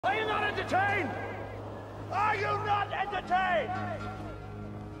entertained? Are you not entertained?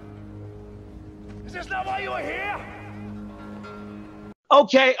 Is this not why you are here?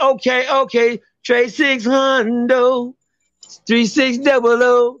 Okay. Trade 600,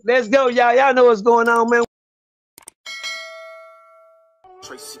 3600. Let's go, y'all. Y'all know what's going on, man.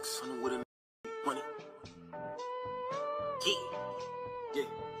 Trade 600 with a money. Yeah.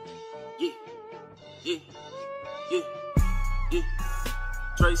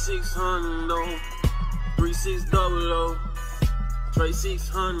 Trade 600, 3600. Trade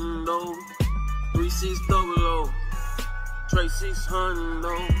 600, 3600. Trade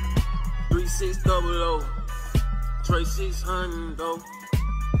 600, 3600. Trade 600.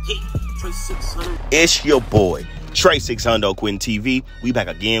 Trade 600. It's your boy, Sh00ting Quentin TV. We back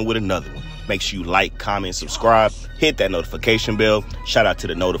again with another one. Make sure you like, comment, subscribe, hit that notification bell. Shout out to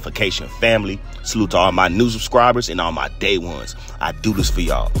the notification family. Salute to all my new subscribers and all my day ones. I do this for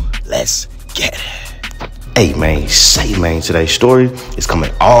y'all. Let's get it. Hey man, today's story is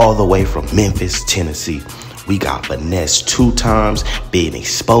coming all the way from Memphis, Tennessee. We got Finesse2tymes being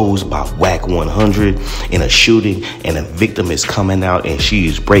exposed by Wack 100 in a shooting, and a victim is coming out and she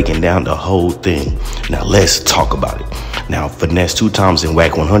is breaking down the whole thing. Now let's talk about it. Now Finesse2tymes and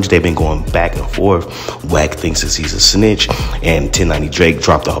Wack 100, they've been going back and forth. Wack thinks that he's a snitch, and 1090 Drake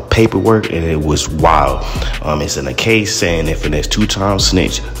dropped all paperwork, and it was wild. It's in a case saying that Finesse2tymes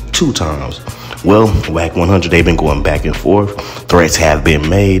snitched 2 times. Well, Wack 100, they've been going back and forth. Threats have been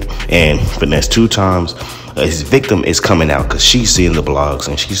made, and Finesse2tymes, his victim is coming out because she's seeing the blogs,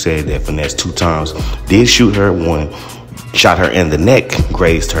 and she said that Finesse2tymes did shoot her, shot her in the neck,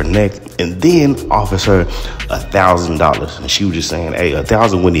 grazed her neck, and then offers her $1,000. And she was just saying, hey,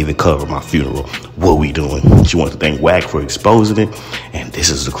 $1,000 wouldn't even cover my funeral. What we doing? She wants to thank Wack for exposing it, and this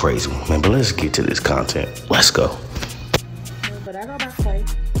is the crazy one, man. But let's get to this content. Let's go. But I go by Clay,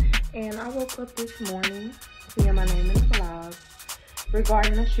 and I woke up this morning seeing my name in the blog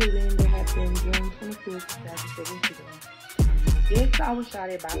regarding a shooting that happened June 25th, 2017. Yes, I was shot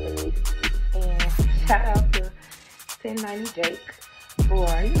at by police, and shout out to 1090 Jake for,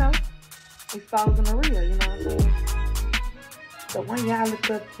 exposing the real, you know what I'm saying? The one y'all look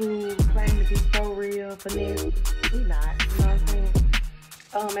up to claim to be so real, Finesse, he not, you know what I'm saying?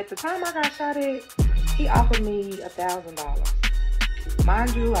 At the time I got shot at, he offered me $1,000.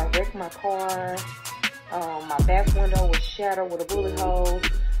 Mind you, I wrecked my car. My back window was shattered with a bullet hole.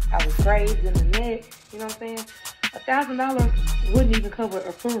 I was grazed in the neck. You know what I'm saying? $1,000 wouldn't even cover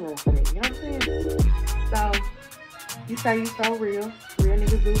a funeral for me. You know what I'm saying? So, you say you so real. Real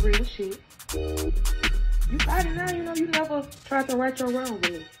niggas do real shit. You got it now. You never tried to right your wrongs with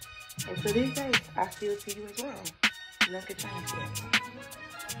me. And to this day, I still see you as wrong. Nothing can change that.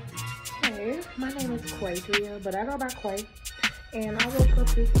 Hey, my name is Quay, but I go by Quay. And I woke up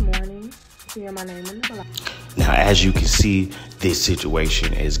this morning seeing my name in the blog. Now, as you can see, this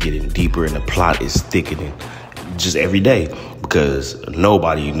situation is getting deeper and the plot is thickening just every day, because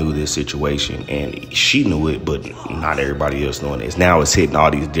nobody knew this situation, and she knew it, but not everybody else knowing it. Now it's hitting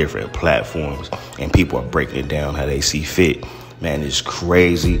all these different platforms, and people are breaking it down how they see fit. Man, it's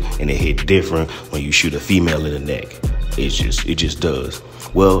crazy, and it hit different when you shoot a female in the neck. It just does.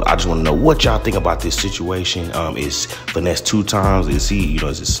 Well, I just want to know what y'all think about this situation. Is Finesse2tymes, is he,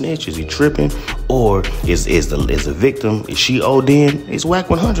 is a snitch? Is he tripping? Or is the victim, is she ODing? Is Wack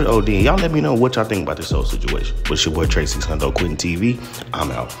 100 ODing? Y'all let me know what y'all think about this whole situation. But it's your boy Sh00ting Quentin TV.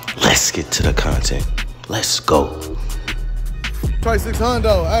 I'm out. Let's get to the content. Let's go.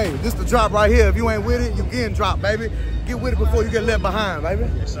 Sh00ting, hey, this the drop right here. If you ain't with it, you getting dropped, baby. Get with it before you get left behind, baby.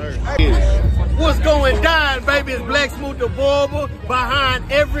 Yes, sir. Hey. What's going down, baby? It's Black Smooth the Barber.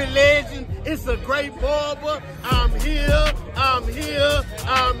 Behind every legend, it's a great barber. I'm here.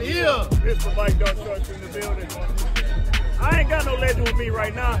 Mr. Mike Shorts in the building. I ain't got no legend with me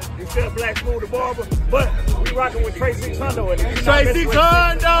right now, instead of Black Smooth the Barber, but we rocking with Sh00ting. Sh00ting,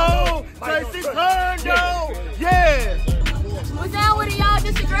 yeah. What's down with it, y'all?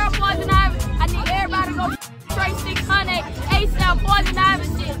 This is girl Poison Ivy. I need everybody to go Sh00ting ASAP Poison Ivy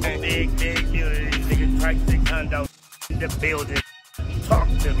shit. Big building, nigga, Sh00ting in the building. Talk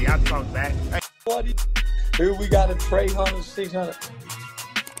to me, I talk back. Here we got a Trey 600.